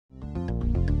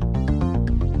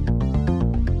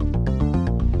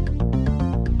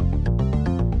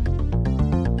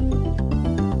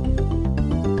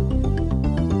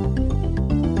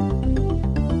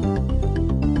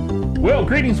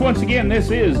Greetings once again. This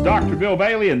is Dr. Bill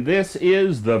Bailey, and this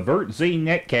is the VirtZine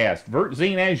Netcast.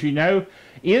 VirtZine, as you know,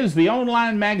 is the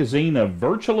online magazine of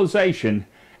virtualization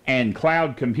and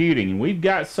cloud computing. And we've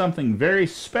got something very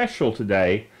special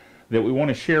today that we want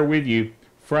to share with you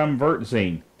from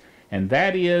VirtZine. And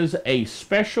that is a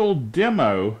special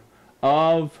demo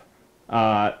of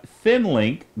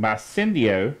ThinLinc by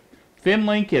Cendio.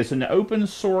 ThinLinc is an open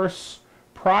source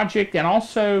project, and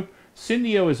also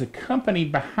Cendio is a company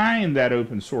behind that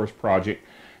open source project,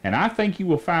 and I think you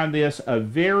will find this a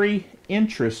very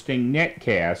interesting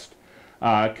netcast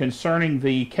concerning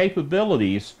the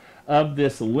capabilities of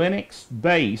this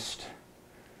Linux-based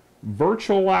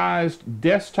virtualized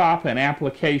desktop and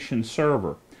application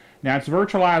server. Now, it's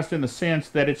virtualized in the sense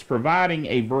that it's providing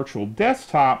a virtual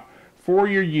desktop for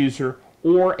your user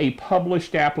or a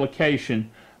published application,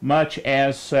 much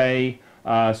as, say,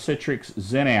 Citrix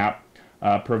XenApp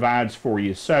provides for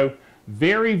you. So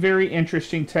very, very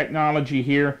interesting technology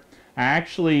here. I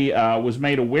actually was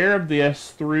made aware of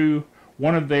this through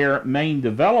one of their main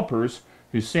developers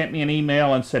who sent me an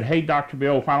email and said, hey, Dr.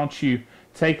 Bill, why don't you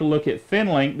take a look at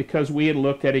ThinLinc, because we had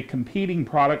looked at a competing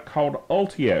product called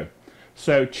Ultio.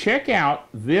 So check out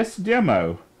this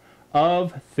demo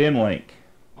of ThinLinc.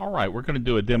 All right, we're going to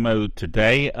do a demo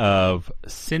today of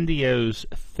Cendio's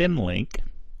ThinLinc.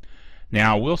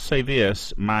 Now, I will say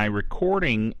this, my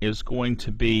recording is going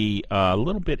to be a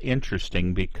little bit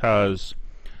interesting because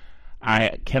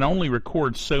I can only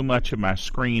record so much of my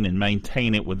screen and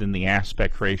maintain it within the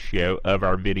aspect ratio of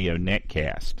our video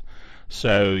netcast.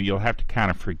 So you'll have to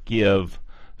kind of forgive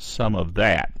some of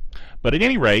that. But at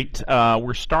any rate,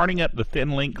 we're starting up the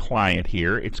ThinLinc client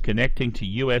here. It's connecting to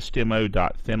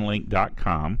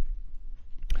usdemo.thinlink.com.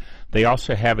 They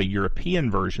also have a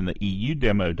European version, the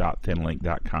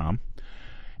eudemo.thinlink.com.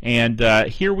 And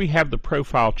here we have the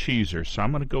profile chooser. So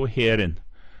I'm going to go ahead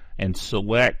and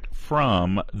select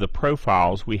from the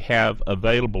profiles we have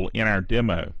available in our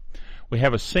demo. We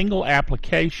have a single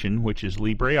application, which is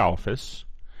LibreOffice.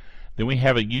 Then we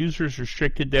have a user's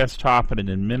restricted desktop and an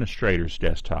administrator's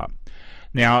desktop.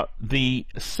 Now, the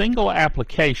single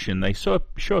application, they show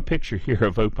a picture here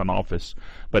of OpenOffice,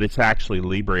 but it's actually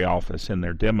LibreOffice in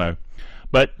their demo.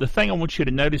 But the thing I want you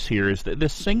to notice here is that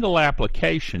this single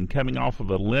application coming off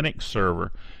of a Linux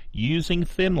server using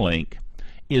ThinLinc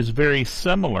is very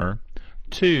similar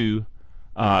to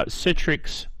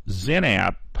Citrix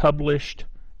XenApp published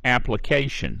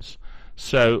applications.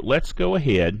 So let's go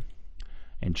ahead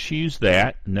and choose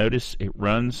that. Notice it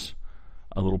runs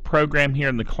a little program here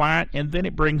in the client, and then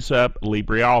it brings up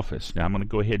LibreOffice. Now I'm going to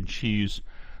go ahead and choose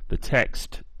the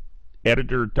text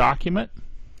editor document.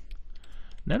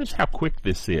 Notice how quick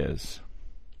this is.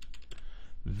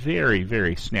 Very,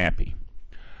 very snappy.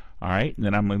 All right, and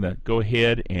then I'm going to go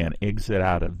ahead and exit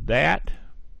out of that.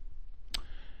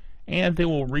 And then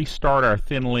we'll restart our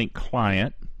ThinLinc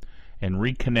client and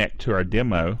reconnect to our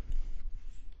demo.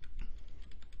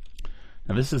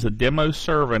 Now this is a demo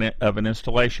server of an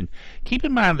installation. Keep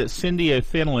in mind that Cendio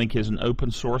ThinLinc is an open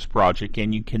source project,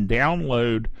 and you can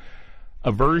download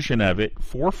a version of it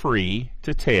for free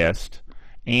to test.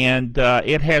 And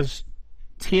it has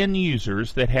 10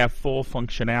 users that have full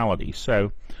functionality.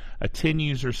 So a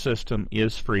 10-user system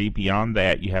is free. Beyond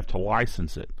that, you have to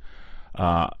license it.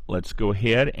 Let's go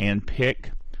ahead and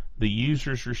pick the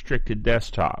user's restricted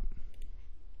desktop.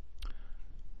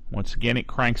 Once again, it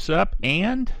cranks up,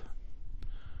 and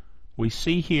we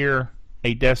see here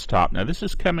a desktop. Now, this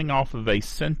is coming off of a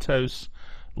CentOS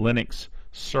Linux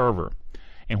server.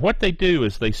 And what they do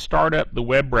is they start up the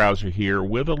web browser here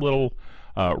with a little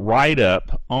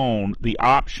write-up on the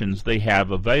options they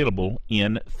have available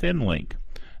in ThinLinc.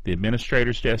 The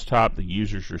administrator's desktop, the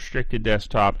user's restricted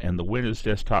desktop, and the Windows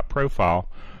desktop profile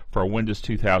for a Windows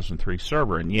 2003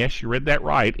 server. And yes, you read that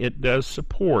right. It does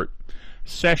support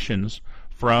sessions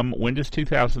from Windows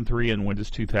 2003 and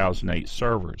Windows 2008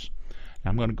 servers.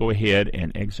 Now I'm going to go ahead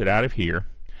and exit out of here.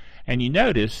 And you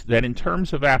notice that in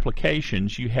terms of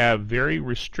applications, you have very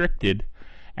restricted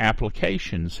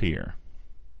applications here.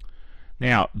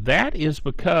 Now, that is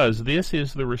because this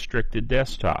is the restricted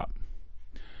desktop.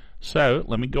 So,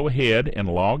 let me go ahead and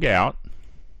log out.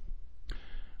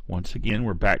 Once again,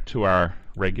 we're back to our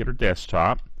regular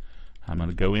desktop. I'm going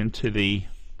to go into the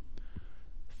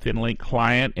ThinLinc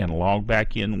client and log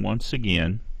back in once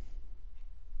again.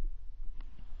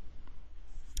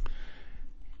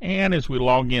 And as we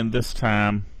log in this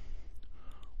time,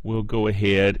 we'll go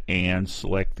ahead and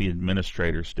select the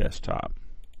administrator's desktop.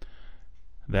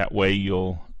 That way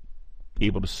you'll be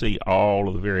able to see all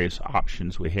of the various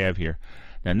options we have here.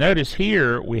 Now notice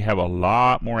here we have a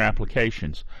lot more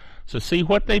applications. So see,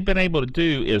 what they've been able to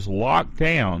do is lock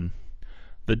down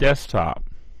the desktop.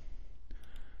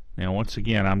 Now once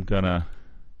again, I'm going to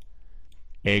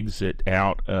exit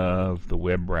out of the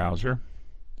web browser,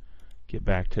 get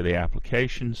back to the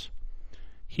applications.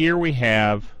 Here we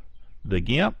have the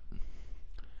GIMP.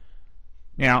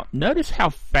 Now notice how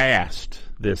fast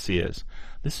this is.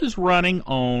 This is running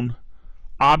on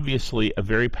obviously a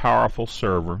very powerful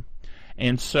server,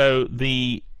 and so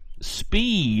the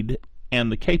speed and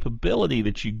the capability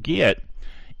that you get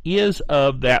is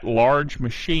of that large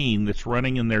machine that's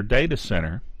running in their data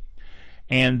center,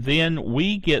 and then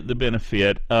we get the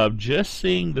benefit of just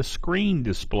seeing the screen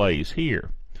displays here.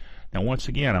 Now once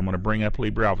again, I'm going to bring up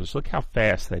LibreOffice. Look how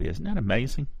fast that is. Isn't that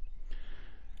amazing?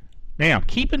 Now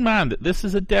keep in mind that this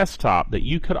is a desktop that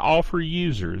you could offer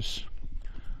users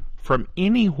from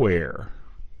anywhere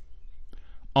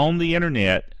on the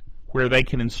internet where they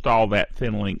can install that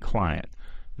ThinLinc client.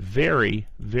 Very,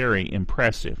 very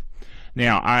impressive.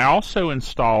 Now I also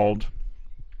installed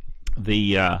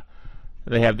the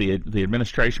they have the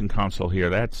administration console here.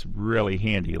 That's really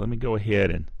handy. Let me go ahead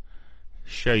and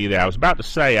show you that. I was about to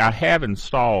say I have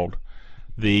installed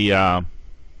the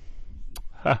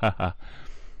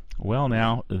well,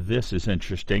 now this is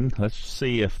interesting. Let's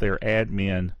see if their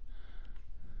admin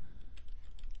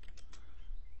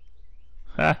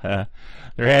their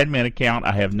admin account,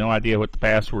 I have no idea what the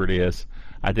password is.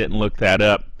 I didn't look that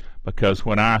up because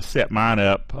when I set mine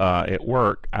up at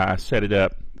work, I set it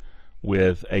up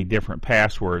with a different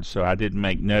password, so I didn't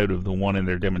make note of the one in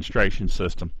their demonstration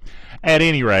system. At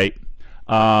any rate,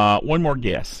 one more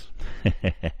guess. You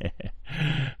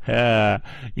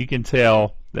can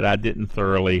tell that I didn't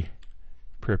thoroughly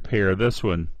prepare this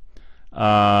one.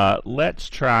 Let's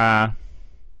try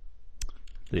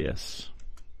this.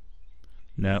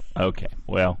 No, okay,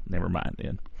 well, never mind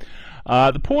then.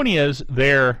 The point is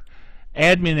their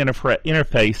admin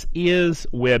interface is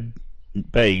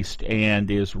web-based and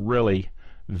is really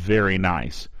very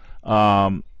nice.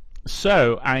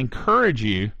 So I encourage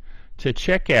you to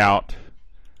check out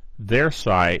their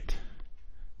site,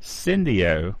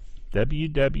 Cendio,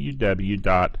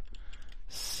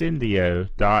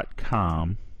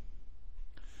 www.cendio.com.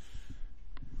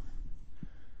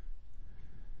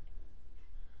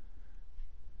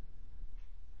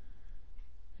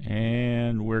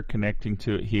 And we're connecting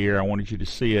to it here. I wanted you to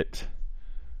see it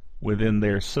within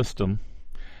their system.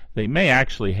 They may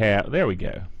actually have, there we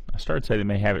go. I started to say they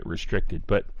may have it restricted,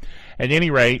 but at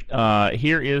any rate,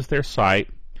 here is their site.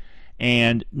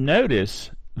 And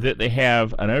notice that they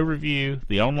have an overview,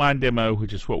 the online demo,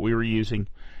 which is what we were using,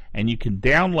 and you can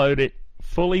download it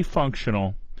fully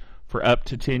functional for up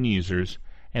to 10 users.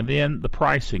 And then the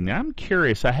pricing. Now I'm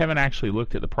curious, I haven't actually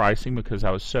looked at the pricing because I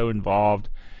was so involved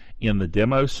in the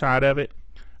demo side of it,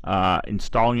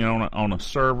 installing it on a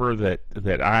server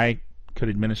that I could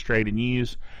administrate and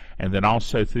use, and then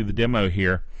also through the demo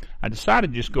here. I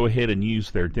decided to just go ahead and use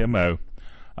their demo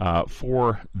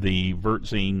for the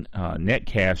VirtZine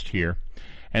netcast here.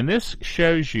 And this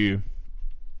shows you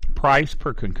price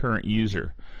per concurrent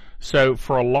user. So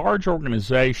for a large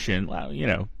organization, you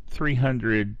know,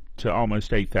 300 to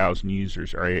almost 8,000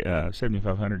 users, or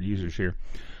 7,500 users here,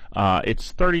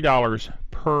 it's $30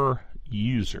 per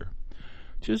user,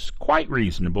 which is quite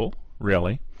reasonable,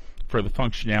 really, for the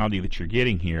functionality that you're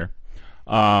getting here.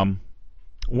 1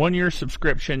 year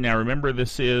subscription. Now remember,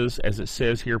 this is, as it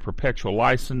says here, perpetual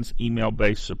license,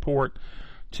 email-based support,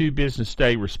 2 business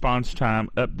day response time,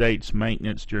 updates,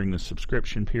 maintenance during the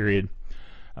subscription period.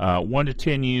 1 to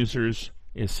 10 users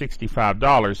is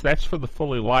 $65. That's for the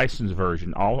fully licensed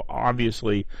version.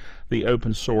 Obviously, the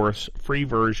open source free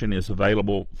version is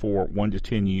available for 1 to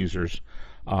 10 users,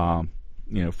 you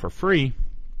know, for free.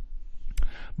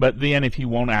 But then, if you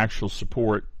want actual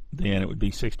support, then it would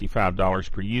be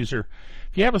 $65 per user.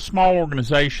 If you have a small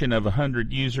organization of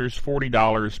 100 users,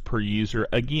 $40 per user.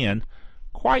 Again,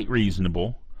 quite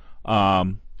reasonable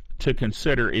to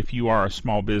consider if you are a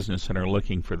small business and are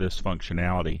looking for this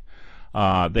functionality.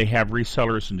 They have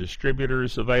resellers and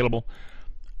distributors available.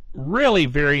 Really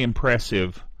very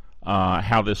impressive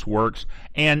how this works.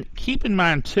 And keep in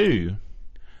mind too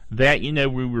that, you know,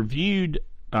 we reviewed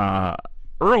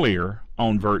earlier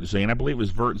on VirtZine. I believe it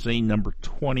was VirtZine number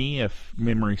 20, if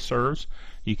memory serves.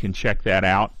 You can check that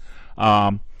out.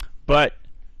 But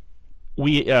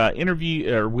we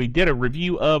we did a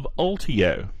review of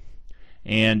Ultio,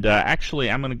 and actually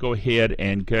I'm going to go ahead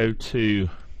and go to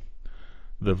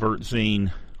the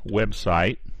VirtZine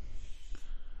website.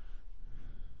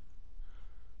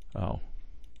 Oh,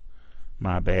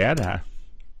 my bad. I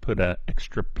put an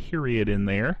extra period in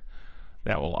there.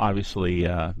 That will obviously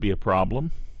be a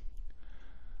problem.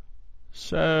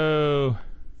 So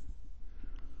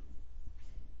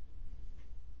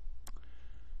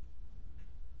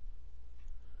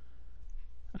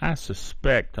I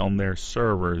suspect on their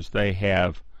servers they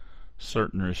have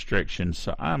certain restrictions,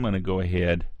 so I'm going to go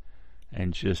ahead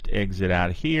and just exit out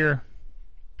of here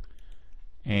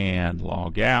and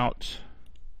log out,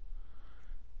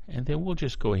 and then we'll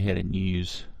just go ahead and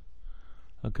use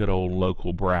a good old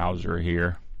local browser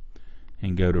here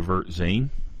and go to VirtZine.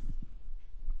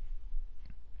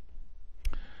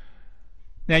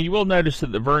 Now you will notice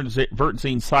that the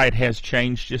VirtZine site has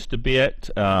changed just a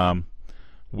bit.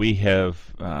 We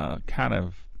have kind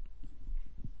of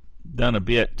done a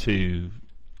bit to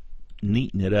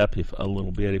neaten it up a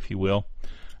little bit, if you will.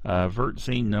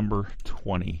 VirtZine number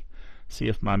 20. See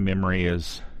if my memory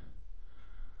is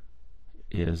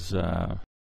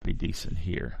pretty decent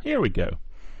here. Here we go.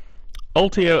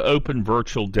 Ultio Open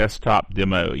Virtual Desktop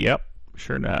Demo. Yep,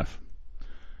 sure enough.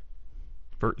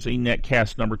 VirtZine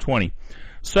Netcast number 20.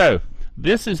 So,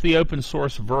 this is the open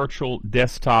source virtual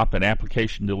desktop and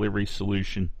application delivery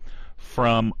solution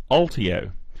from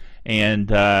Ultio.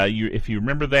 And if you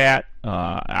remember that,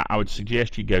 I would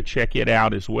suggest you go check it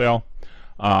out as well.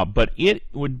 But it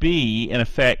would be, in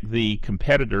effect, the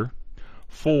competitor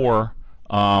for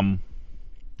the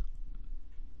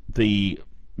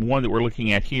one that we're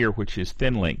looking at here, which is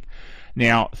ThinLinc.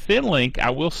 Now, ThinLinc, I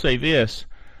will say this,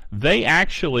 they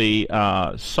actually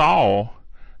saw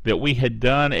that we had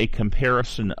done a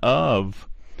comparison of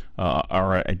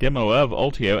or a demo of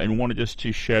Ultio and wanted us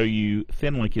to show you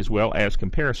ThinLinc as well as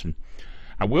comparison.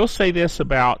 I will say this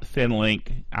about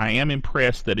ThinLinc. I am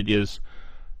impressed that it is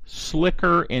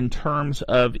slicker in terms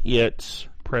of its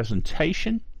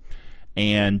presentation,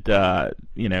 and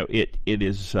you know, it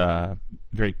is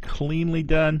very cleanly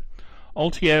done.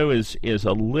 Ultio is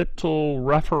a little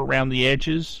rougher around the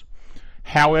edges.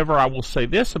 However, I will say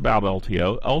this about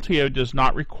Ultio. Ultio does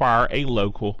not require a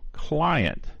local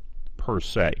client per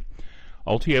se.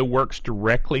 Ultio works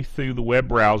directly through the web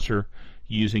browser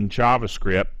using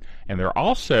JavaScript, and they're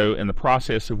also in the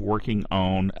process of working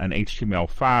on an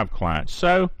HTML5 client.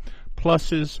 So,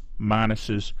 pluses,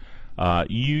 minuses,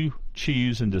 you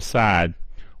choose and decide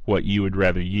what you would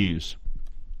rather use.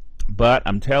 But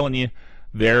I'm telling you,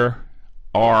 there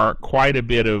are quite a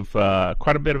bit of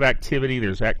activity.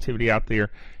 There's activity out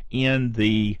there in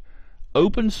the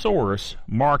open source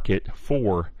market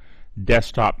for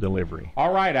desktop delivery.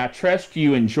 All right, I trust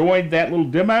you enjoyed that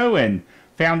little demo and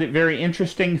found it very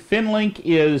interesting. ThinLinc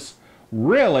is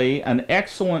really an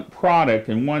excellent product,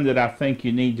 and one that I think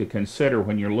you need to consider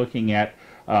when you're looking at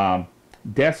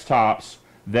desktops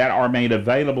that are made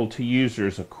available to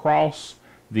users across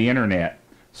the internet.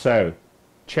 So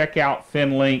check out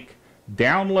ThinLinc.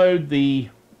 Download the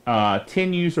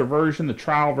 10-user version, the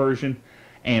trial version,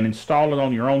 and install it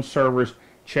on your own servers.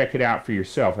 Check it out for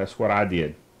yourself. That's what I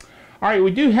did. All right,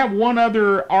 we do have one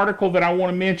other article that I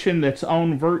want to mention that's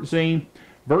on VirtZine.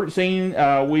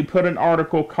 VirtZine, we put an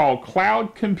article called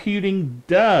Cloud Computing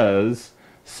Does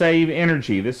Save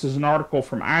Energy. This is an article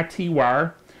from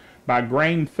ITWire by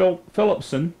Graham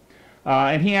Phillipson.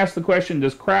 And he asked the question,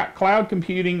 does cloud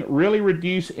computing really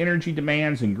reduce energy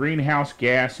demands and greenhouse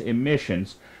gas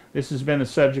emissions? This has been the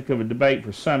subject of a debate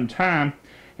for some time,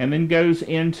 and then goes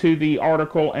into the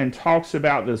article and talks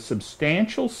about the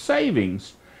substantial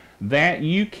savings that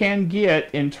you can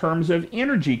get in terms of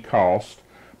energy cost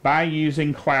by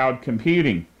using cloud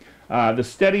computing. The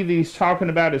study that he's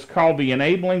talking about is called The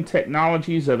Enabling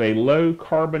Technologies of a Low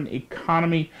Carbon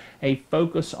Economy, a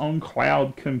Focus on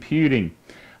Cloud Computing.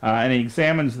 And it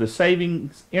examines the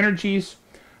savings energies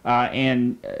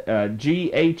and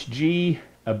GHG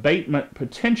abatement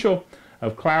potential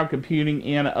of cloud computing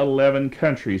in 11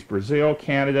 countries: Brazil,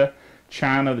 Canada,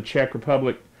 China, the Czech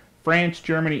Republic, France,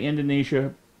 Germany,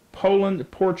 Indonesia, Poland,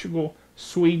 Portugal,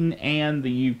 Sweden, and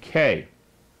the UK.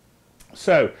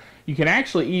 So you can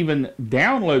actually even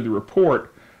download the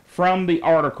report from the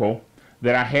article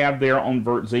that I have there on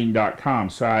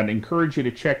VirtZine.com. So I'd encourage you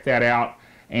to check that out.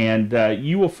 And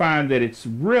you will find that it's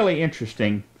really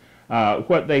interesting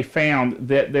what they found,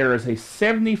 that there is a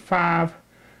 75%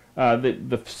 of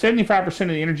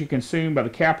the energy consumed by the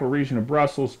capital region of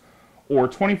Brussels, or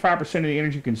 25% of the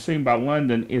energy consumed by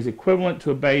London, is equivalent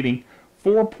to abating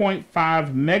 4.5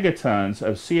 megatons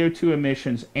of CO2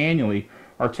 emissions annually,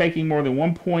 or taking more than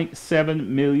 1.7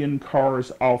 million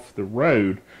cars off the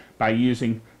road by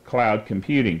using cloud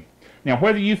computing. Now,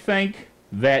 whether you think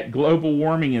that global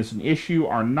warming is an issue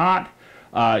or not,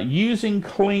 using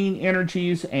clean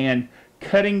energies and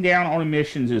cutting down on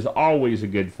emissions is always a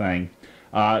good thing.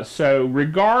 So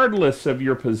regardless of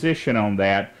your position on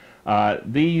that,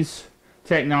 these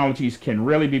technologies can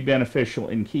really be beneficial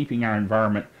in keeping our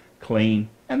environment clean,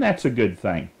 and that's a good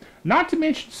thing. Not to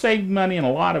mention save money in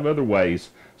a lot of other ways,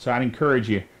 so I'd encourage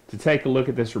you to take a look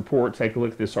at this report, take a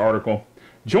look at this article.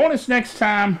 Join us next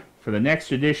time for the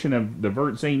next edition of the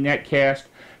VirtZine Netcast.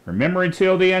 Remember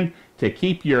until then to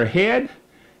keep your head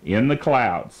in the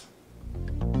clouds.